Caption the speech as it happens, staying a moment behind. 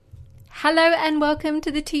Hello and welcome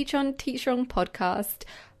to the Teach On Teach Wrong podcast.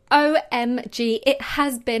 OMG, it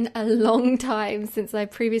has been a long time since I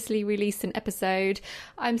previously released an episode.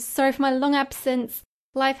 I'm sorry for my long absence.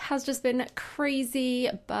 Life has just been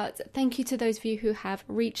crazy, but thank you to those of you who have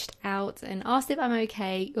reached out and asked if I'm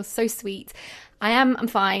okay. You're so sweet. I'm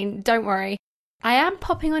fine, don't worry. I am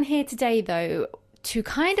popping on here today though to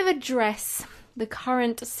kind of address the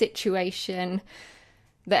current situation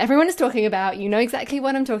that everyone is talking about. You know exactly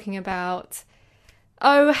what I'm talking about.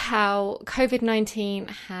 Oh, how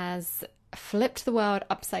COVID-19 has flipped the world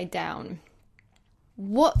upside down.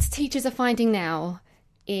 What teachers are finding now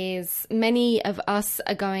is many of us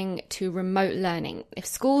are going to remote learning. If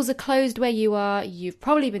schools are closed where you are, you've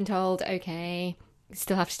probably been told, okay, you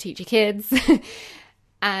still have to teach your kids.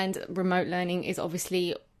 And remote learning is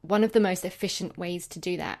obviously one of the most efficient ways to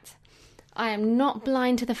do that. I am not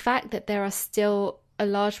blind to the fact that there are still a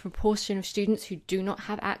large proportion of students who do not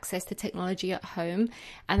have access to technology at home,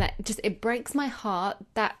 and it breaks my heart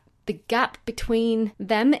that the gap between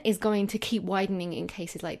them is going to keep widening in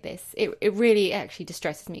cases like this. It really actually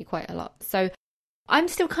distresses me quite a lot. So I'm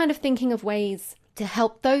still kind of thinking of ways to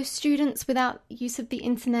help those students without use of the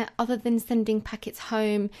internet other than sending packets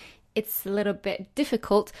home. It's a little bit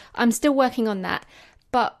difficult. I'm still working on that.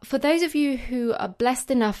 But for those of you who are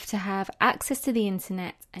blessed enough to have access to the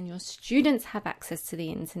internet and your students have access to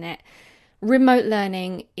the internet, remote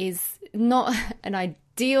learning is not an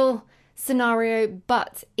ideal scenario,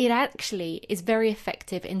 but it actually is very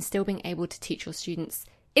effective in still being able to teach your students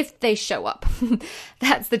if they show up.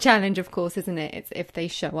 That's the challenge, of course, isn't it? It's if they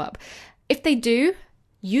show up. If they do,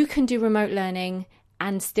 you can do remote learning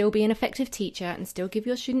and still be an effective teacher and still give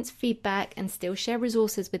your students feedback and still share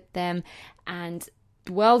resources with them, and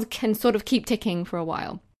the world can sort of keep ticking for a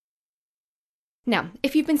while. Now,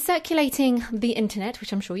 if you've been circulating the internet,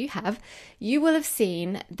 which I'm sure you have, you will have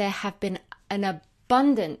seen there have been an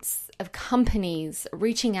abundance of companies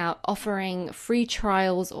reaching out, offering free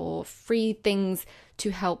trials or free things to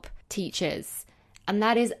help teachers. And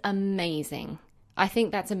that is amazing. I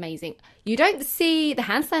think that's amazing. You don't see the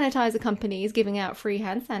hand sanitizer companies giving out free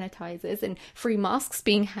hand sanitizers and free masks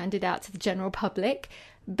being handed out to the general public,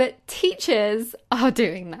 but teachers are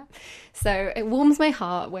doing that. So it warms my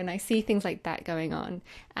heart when I see things like that going on.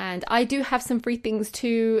 And I do have some free things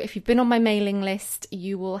too. If you've been on my mailing list,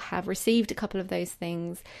 you will have received a couple of those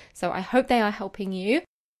things. So I hope they are helping you.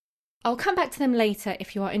 I'll come back to them later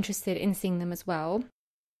if you are interested in seeing them as well.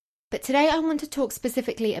 But today I want to talk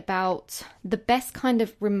specifically about the best kind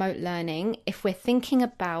of remote learning if we're thinking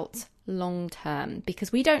about long term,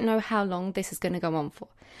 because we don't know how long this is going to go on for.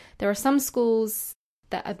 There are some schools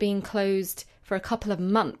that are being closed for a couple of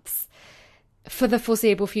months for the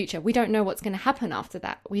foreseeable future. We don't know what's going to happen after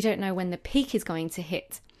that. We don't know when the peak is going to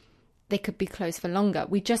hit. They could be closed for longer.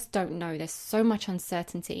 We just don't know. There's so much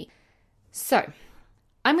uncertainty. So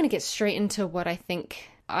I'm going to get straight into what I think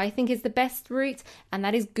is the best route, and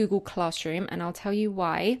that is Google Classroom, and I'll tell you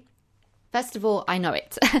why. First of all, I know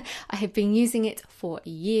it. I have been using it for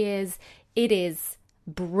years. It is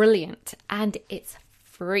brilliant and it's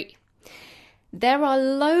free. There are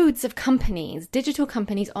loads of companies, digital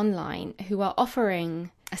companies online, who are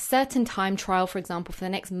offering a certain time trial. For example, for the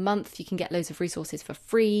next month, you can get loads of resources for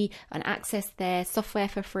free and access their software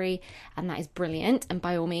for free, and that is brilliant. And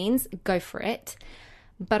by all means, go for it.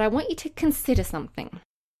 But I want you to consider something.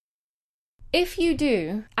 If you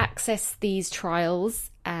do access these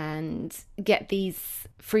trials and get these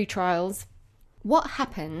free trials, what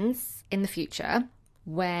happens in the future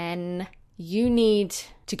when you need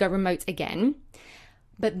to go remote again,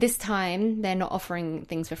 but this time they're not offering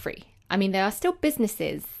things for free? I mean, there are still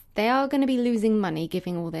businesses. They are going to be losing money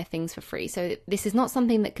giving all their things for free. So this is not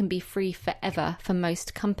something that can be free forever for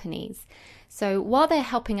most companies. So while they're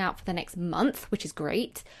helping out for the next month, which is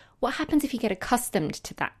great, what happens if you get accustomed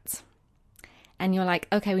to that? And you're like,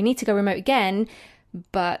 okay, we need to go remote again,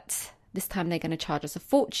 but this time they're going to charge us a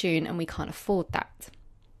fortune and we can't afford that.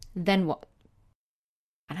 Then what?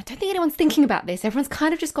 And I don't think anyone's thinking about this. Everyone's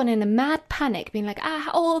kind of just gone in a mad panic, being like,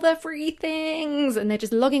 all the free things. And they're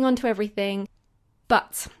just logging onto everything.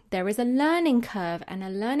 But there is a learning curve and a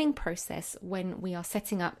learning process when we are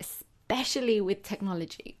setting up, especially with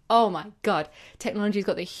technology. Oh my God, technology's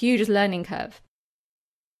got the hugest learning curve.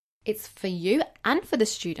 It's for you and for the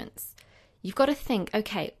students. You've got to think,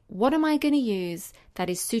 okay, what am I going to use that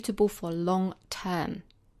is suitable for long term?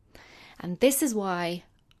 And this is why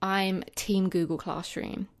I'm Team Google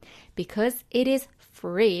Classroom, because it is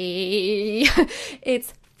free.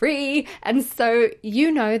 It's free. And so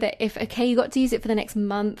you know that if, okay, you got to use it for the next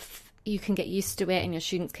month, you can get used to it and your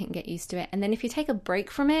students can get used to it. And then if you take a break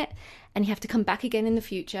from it and you have to come back again in the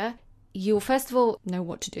future, you'll first of all know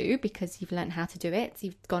what to do because you've learned how to do it. So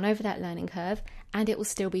you've gone over that learning curve, and it will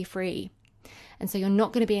still be free. And so you're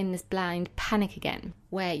not going to be in this blind panic again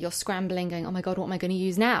where you're scrambling going, oh my God, what am I going to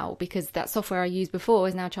use now? Because that software I used before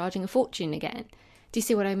is now charging a fortune again. Do you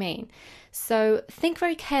see what I mean? So think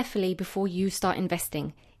very carefully before you start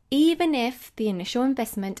investing. Even if the initial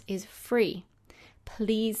investment is free,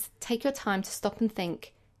 please take your time to stop and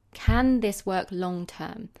think, can this work long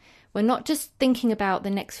term? We're not just thinking about the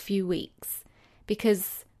next few weeks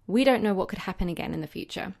because we don't know what could happen again in the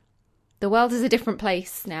future. The world is a different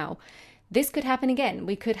place now. This could happen again.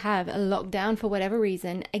 We could have a lockdown for whatever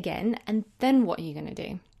reason again, and then what are you going to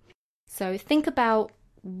do? So think about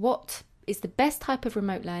what is the best type of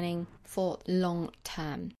remote learning for long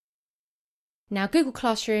term. Now, Google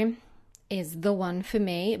Classroom is the one for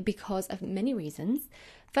me because of many reasons.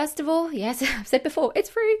 First of all, yes, I've said before, it's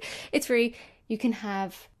free. It's free. You can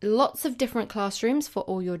have lots of different classrooms for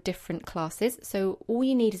all your different classes. So all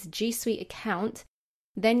you need is a G Suite account.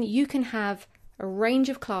 Then you can have a range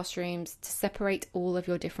of classrooms to separate all of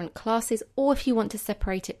your different classes, or if you want to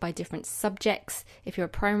separate it by different subjects, if you're a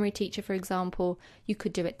primary teacher, for example, you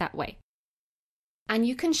could do it that way. And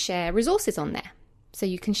you can share resources on there. So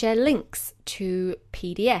you can share links to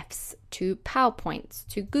PDFs, to PowerPoints,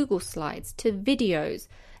 to Google Slides, to videos,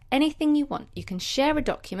 anything you want. You can share a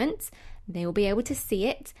document, they will be able to see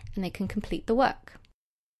it, and they can complete the work.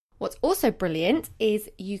 What's also brilliant is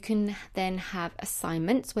you can then have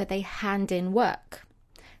assignments where they hand in work.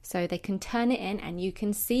 So they can turn it in and you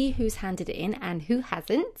can see who's handed it in and who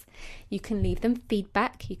hasn't. You can leave them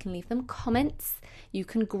feedback, you can leave them comments, you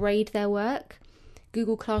can grade their work.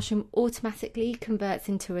 Google Classroom automatically converts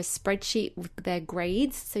into a spreadsheet with their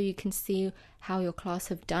grades so you can see how your class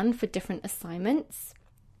have done for different assignments.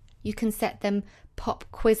 You can set them pop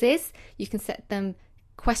quizzes, you can set them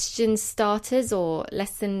question starters or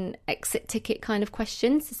lesson exit ticket kind of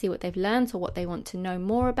questions to see what they've learned or what they want to know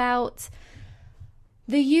more about.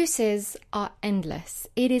 The uses are endless.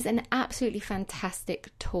 It is an absolutely fantastic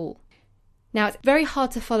tool. Now, it's very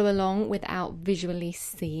hard to follow along without visually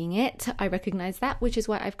seeing it. I recognize that, which is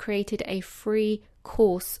why I've created a free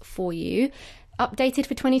course for you. Updated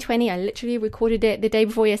for 2020, I literally recorded it the day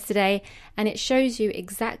before yesterday, and it shows you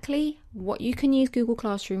exactly what you can use Google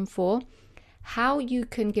Classroom for, how you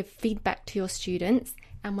can give feedback to your students,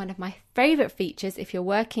 and one of my favorite features if you're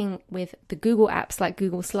working with the Google apps like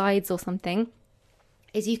Google Slides or something,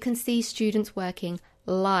 is you can see students working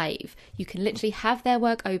live. You can literally have their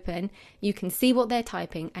work open, you can see what they're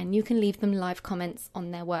typing, and you can leave them live comments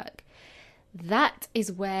on their work. That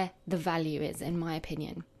is where the value is, in my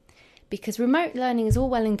opinion. Because remote learning is all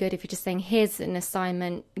well and good if you're just saying, here's an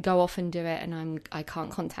assignment, go off and do it, and I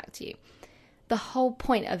can't contact you. The whole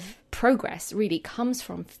point of progress really comes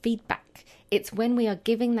from feedback. It's when we are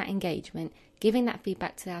giving that engagement, giving that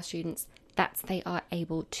feedback to our students, that they are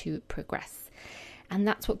able to progress. And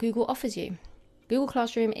that's what Google offers you. Google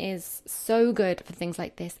Classroom is so good for things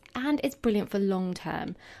like this, and it's brilliant for long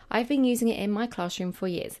term. I've been using it in my classroom for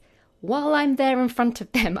years. While I'm there in front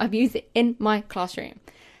of them, I've used it in my classroom.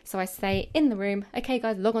 So I say in the room, okay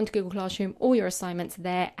guys, log on to Google Classroom, all your assignments are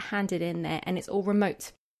there, handed in there, and it's all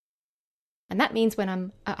remote. And that means when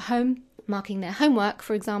I'm at home marking their homework,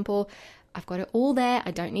 for example, I've got it all there.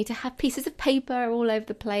 I don't need to have pieces of paper all over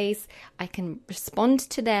the place. I can respond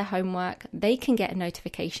to their homework. They can get a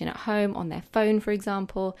notification at home on their phone, for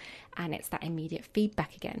example, and it's that immediate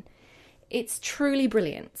feedback again. It's truly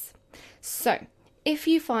brilliant. So if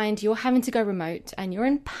you find you're having to go remote and you're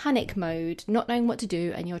in panic mode, not knowing what to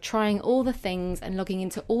do, and you're trying all the things and logging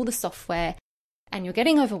into all the software and you're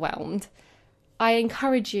getting overwhelmed, I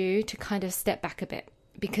encourage you to kind of step back a bit,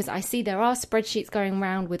 because I see there are spreadsheets going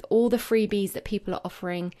around with all the freebies that people are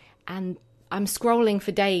offering, and I'm scrolling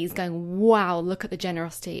for days going, wow, look at the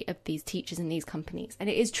generosity of these teachers and these companies. And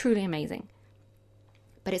it is truly amazing.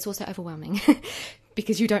 But it's also overwhelming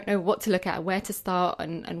because you don't know what to look at, where to start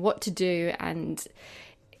and what to do, and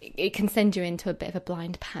it can send you into a bit of a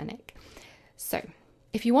blind panic. So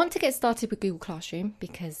if you want to get started with Google Classroom,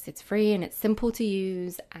 because it's free and it's simple to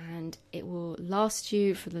use and it will last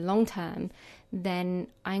you for the long term, then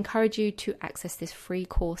I encourage you to access this free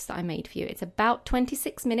course that I made for you. It's about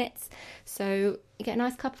 26 minutes, so you get a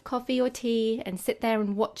nice cup of coffee or tea and sit there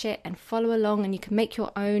and watch it and follow along, and you can make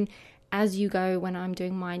your own as you go. When I'm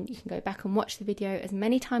doing mine, you can go back and watch the video as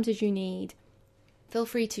many times as you need. Feel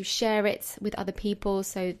free to share it with other people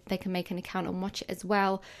so they can make an account and watch it as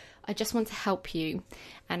well. I just want to help you,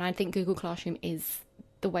 and I think Google Classroom is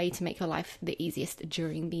the way to make your life the easiest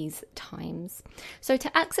during these times. So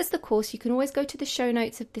to access the course, you can always go to the show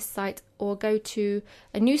notes of this site or go to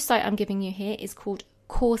a new site I'm giving you here. It's called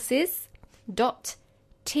courses.trf.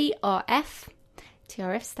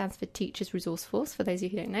 TRF stands for Teachers Resource Force, for those of you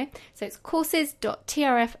who don't know. So it's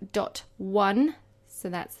courses.trf.one, so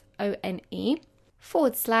that's ONE,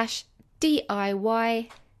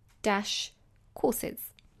 /DIY-courses.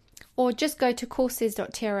 Or just go to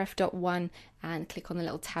courses.trf.one and click on the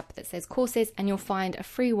little tab that says courses, and you'll find a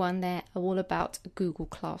free one there all about Google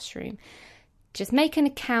Classroom. Just make an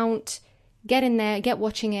account, get in there, get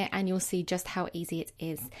watching it, and you'll see just how easy it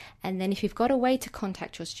is. And then if you've got a way to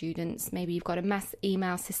contact your students, maybe you've got a mass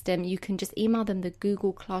email system, you can just email them the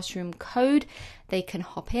Google Classroom code. They can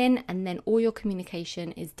hop in, and then all your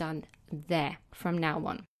communication is done there from now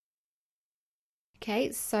on.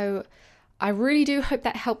 Okay, so I really do hope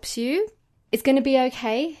that helps you. It's going to be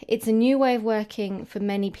okay. It's a new way of working for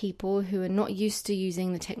many people who are not used to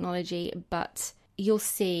using the technology, but you'll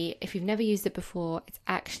see, if you've never used it before, it's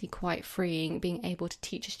actually quite freeing being able to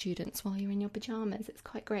teach your students while you're in your pajamas. It's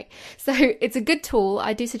quite great. So it's a good tool.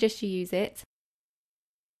 I do suggest you use it.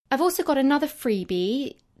 I've also got another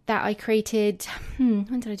freebie that I created,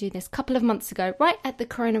 when did I do this? A couple of months ago, right at the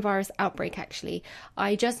coronavirus outbreak, actually.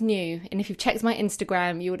 I just knew, and if you've checked my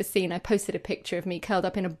Instagram, you would have seen I posted a picture of me curled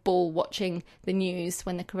up in a ball watching the news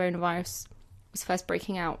when the coronavirus was first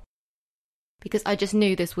breaking out. Because I just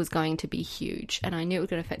knew this was going to be huge, and I knew it was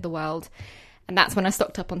going to affect the world. And that's when I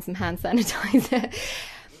stocked up on some hand sanitizer.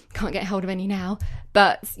 Can't get hold of any now.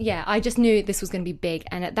 But yeah, I just knew this was going to be big.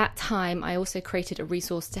 And at that time, I also created a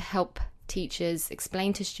resource to help teachers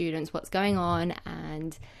explain to students what's going on.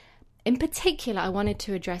 And in particular, I wanted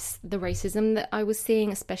to address the racism that I was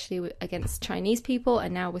seeing, especially against Chinese people.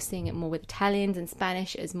 And now we're seeing it more with Italians and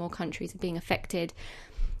Spanish as more countries are being affected.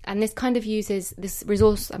 And this kind of uses, this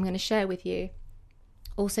resource I'm going to share with you,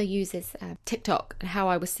 also uses TikTok, and how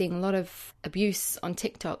I was seeing a lot of abuse on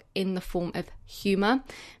TikTok in the form of humour,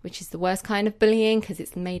 which is the worst kind of bullying because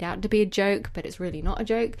it's made out to be a joke, but it's really not a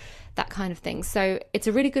joke, that kind of thing. So it's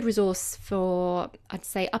a really good resource for, I'd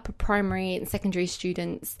say, upper primary and secondary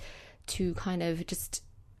students to kind of just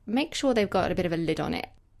make sure they've got a bit of a lid on it,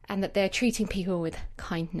 and that they're treating people with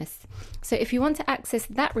kindness. So if you want to access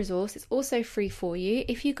that resource, it's also free for you.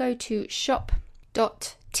 If you go to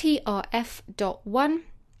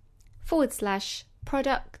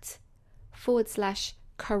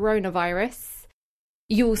shop.trf.one/product/coronavirus,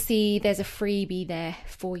 you'll see there's a freebie there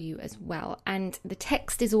for you as well. And the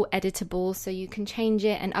text is all editable, so you can change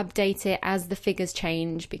it and update it as the figures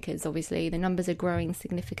change, because obviously the numbers are growing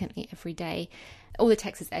significantly every day. All the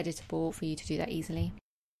text is editable for you to do that easily.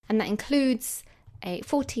 And that includes a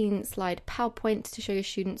 14-slide PowerPoint to show your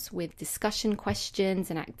students with discussion questions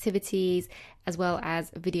and activities, as well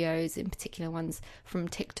as videos, in particular ones from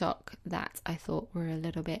TikTok that I thought were a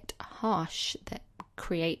little bit harsh, that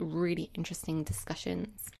create really interesting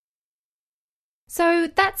discussions. So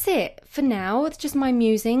that's it for now. It's just my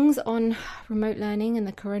musings on remote learning and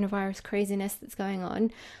the coronavirus craziness that's going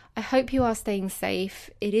on. I hope you are staying safe.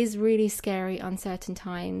 It is really scary, uncertain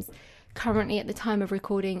times. Currently, at the time of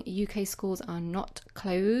recording, UK schools are not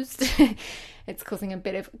closed. It's causing a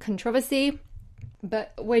bit of controversy,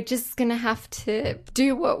 but we're just going to have to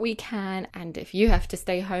do what we can. And if you have to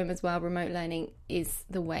stay home as well, remote learning is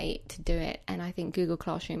the way to do it. And I think Google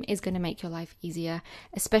Classroom is going to make your life easier,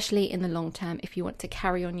 especially in the long term, if you want to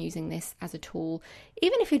carry on using this as a tool.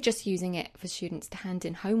 Even if you're just using it for students to hand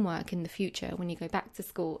in homework in the future when you go back to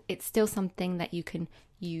school, it's still something that you can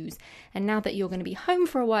use. And now that you're going to be home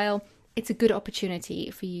for a while, it's a good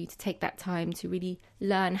opportunity for you to take that time to really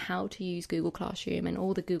learn how to use Google Classroom and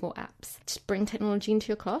all the Google apps. Just bring technology into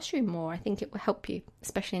your classroom more. I think it will help you,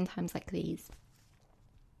 especially in times like these.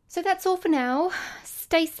 So that's all for now.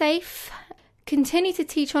 Stay safe. Continue to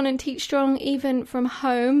teach on and teach strong, even from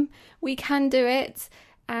home. We can do it.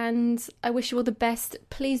 And I wish you all the best.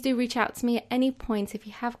 Please do reach out to me at any point if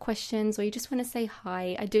you have questions or you just want to say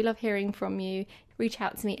hi. I do love hearing from you. Reach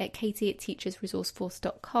out to me at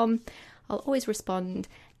katie@teachersresourceforce.com. I'll always respond,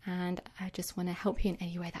 and I just want to help you in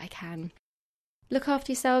any way that I can. Look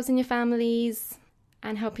after yourselves and your families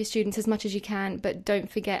and help your students as much as you can, but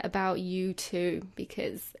don't forget about you too,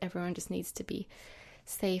 because everyone just needs to be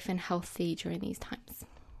safe and healthy during these times.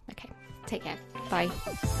 Okay, take care. Bye.